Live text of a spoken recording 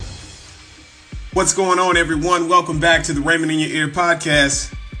What's going on, everyone? Welcome back to the Raymond in Your Ear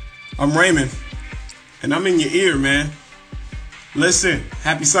podcast. I'm Raymond, and I'm in your ear, man. Listen,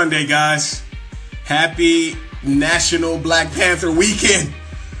 happy Sunday, guys. Happy National Black Panther weekend.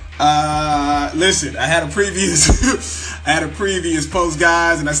 Listen, I had a previous post,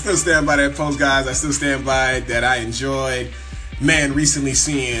 guys, and I still stand by that post, guys. I still stand by that. I enjoyed, recently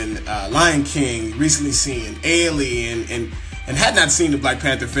seeing Lion King, recently seeing Alien, and had not seen the Black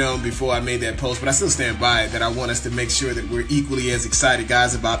Panther film before I made that post, but I still stand by it, that I want us to make sure that we're equally as excited,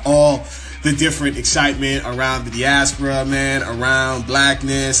 guys, about all the different excitement around the diaspora, man, around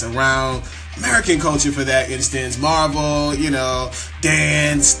blackness, around American culture, for that instance, Marvel,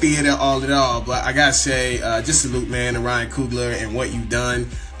 dance, theater, all it all. But I gotta say, just salute, man, to Ryan Coogler and what you've done.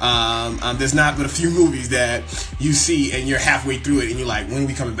 There's not but a few movies that you see and you're halfway through it and you're like, when are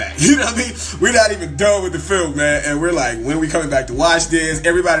we coming back? You know what I mean? We're not even done with the film, man, and we're like, when are we coming back to watch this?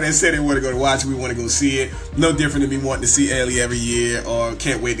 Everybody that said they want to go to watch it, we want to go see it. No different than me wanting to see Alien every year, or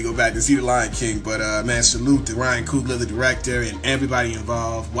can't wait to go back to see The Lion King. But man, salute to Ryan Coogler, the director, and everybody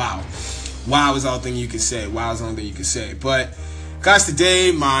involved. Wow is all thing you can say. Wow is all thing you can say. But guys,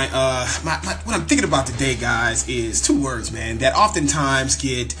 today, what I'm thinking about today, guys, is two words, man, that oftentimes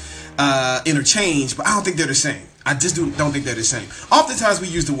get interchanged, but I don't think they're the same. I just don't think they're the same. Oftentimes we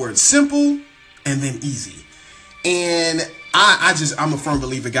use the word simple and then easy. And I'm a firm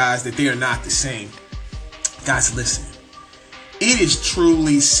believer, guys, that they are not the same. Guys, listen. It is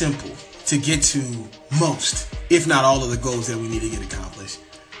truly simple to get to most, if not all, of the goals that we need to get accomplished.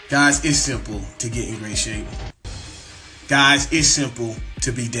 Guys, it's simple to get in great shape. Guys, it's simple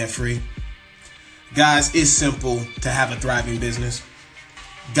to be debt-free. Guys, it's simple to have a thriving business.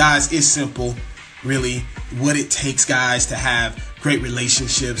 Guys, it's simple, really, what it takes, guys, to have great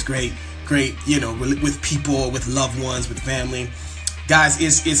relationships, great, with people, with loved ones, with family. Guys,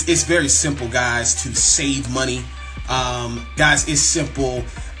 it's very simple, guys, to save money. Guys, it's simple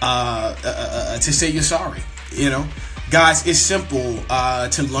to say you're sorry, Guys, it's simple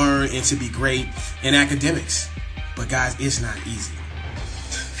to learn and to be great in academics. But guys, it's not easy.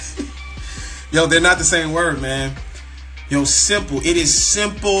 They're not the same word, man. Simple. It is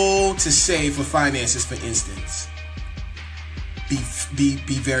simple to save for finances, for instance. Be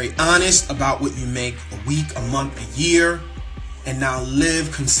very honest about what you make a week, a month, a year, and now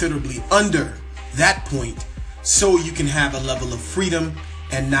live considerably under that point so you can have a level of freedom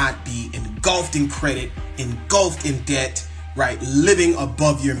and not be engulfed in credit, engulfed in debt, right? Living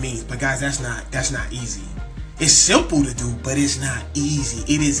above your means. But guys, that's not easy. It's simple to do, but it's not easy.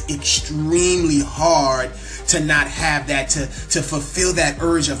 It is extremely hard to not have that, to fulfill that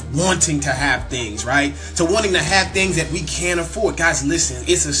urge of wanting to have things, right? To wanting to have things that we can't afford. Guys, listen,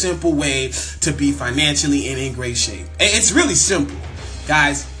 it's a simple way to be financially and in great shape. It's really simple.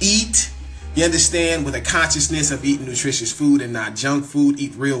 Guys, eat, you understand, with a consciousness of eating nutritious food and not junk food.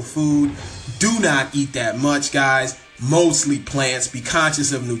 Eat real food. Do not eat that much, guys. Mostly plants. Be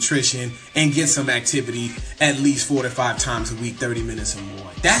conscious of nutrition and get some activity at least 4 to 5 times a week, 30 minutes or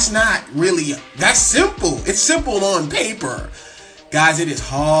more. That's simple. It's simple on paper. Guys, it is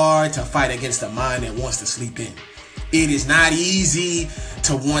hard to fight against a mind that wants to sleep in. It is not easy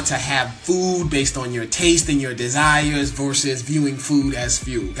to want to have food based on your taste and your desires versus viewing food as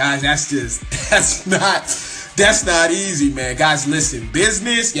fuel. Guys, that's not easy, man. Guys, listen,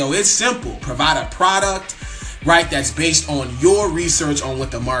 business, it's simple. Provide a product, right, that's based on your research on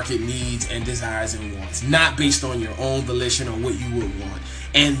what the market needs and desires and wants, not based on your own volition or what you would want.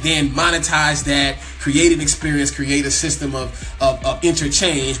 And then monetize that, create an experience, create a system of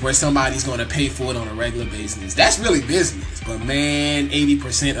interchange where somebody's going to pay for it on a regular basis. That's really business. But man,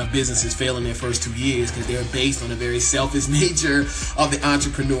 80% of businesses fail in their first 2 years because they're based on a very selfish nature of the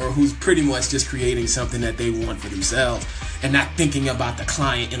entrepreneur who's pretty much just creating something that they want for themselves and not thinking about the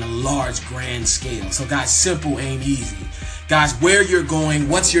client in a large, grand scale. So guys, simple ain't easy. Guys, where you're going,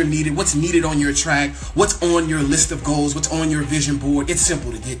 what's needed on your track, what's on your list of goals, what's on your vision board, it's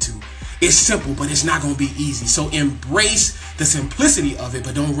simple to get to. It's simple, but it's not going to be easy. So embrace the simplicity of it,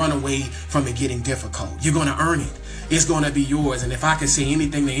 but don't run away from it getting difficult. You're going to earn it. It's going to be yours. And if I can say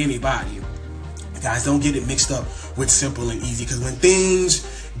anything to anybody, guys, don't get it mixed up with simple and easy. Because when things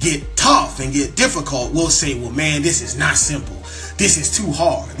get tough and get difficult, we'll say, well, man, this is not simple. This is too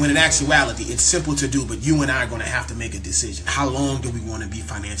hard. When in actuality, it's simple to do, but you and I are going to have to make a decision. How long do we want to be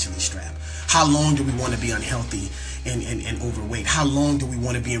financially strapped? How long do we want to be unhealthy and overweight? How long do we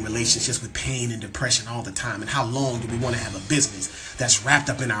want to be in relationships with pain and depression all the time? And how long do we want to have a business that's wrapped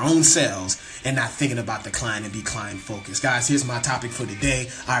up in our own selves and not thinking about the client and be client focused? Guys, here's my topic for today.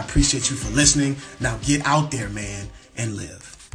 I appreciate you for listening. Now get out there, man, and live.